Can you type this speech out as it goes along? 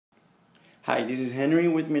Hi, this is Henry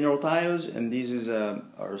with Mineral Tiles, and this is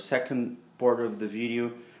our second part of the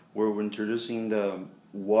video where we're introducing the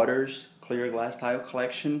Waters clear glass tile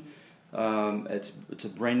collection. It's a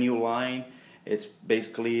brand new line. It's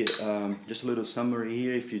basically just a little summary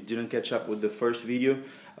here if you didn't catch up with the first video.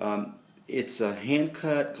 It's a hand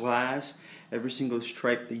cut glass. Every single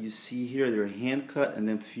stripe that you see here, they're hand cut and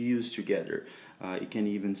then fused together. You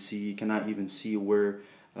cannot even see where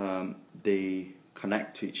they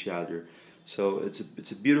connect to each other. So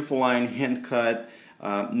it's a beautiful line, hand cut.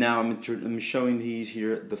 Now I'm showing these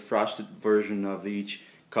here, the frosted version of each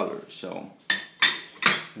color. So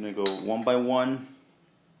I'm gonna go one by one.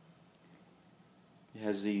 It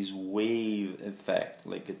has these wave effect,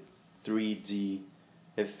 like a 3D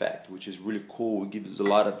effect, which is really cool. It gives a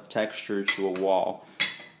lot of texture to a wall.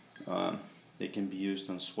 They can be used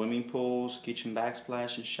on swimming pools, kitchen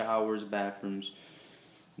backsplashes, showers, bathrooms,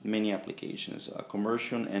 many applications,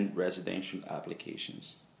 commercial and residential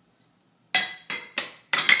applications.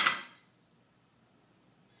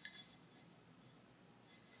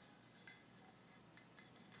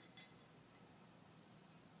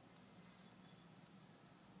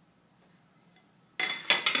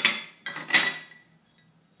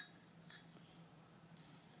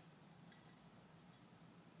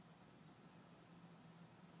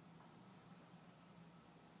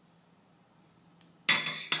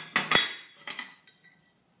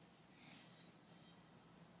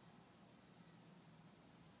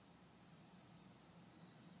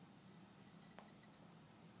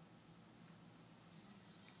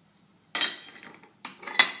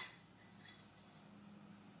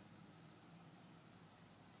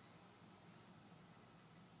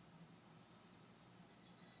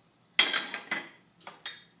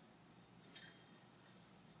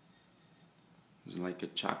 It's like a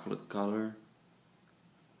chocolate color.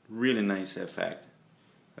 Really nice effect.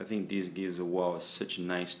 I think this gives a wall such a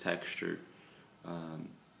nice texture.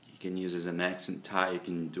 You can use as an accent tile. You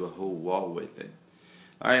can do a whole wall with it.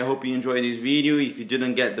 Alright, I hope you enjoyed this video. If you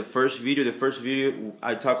didn't get the first video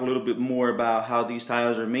I talk a little bit more about how these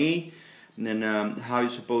tiles are made, and then how you're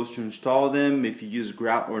supposed to install them, if you use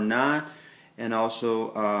grout or not, and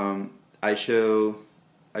also I show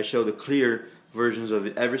the clear versions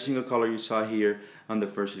of every single color you saw here on the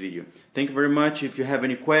first video. Thank you very much. If you have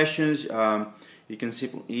any questions, you can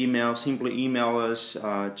simply email us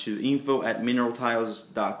to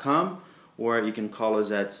info@mineraltiles.com, or you can call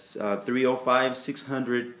us at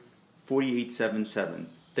 305-600-4877.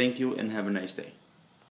 Thank you and have a nice day.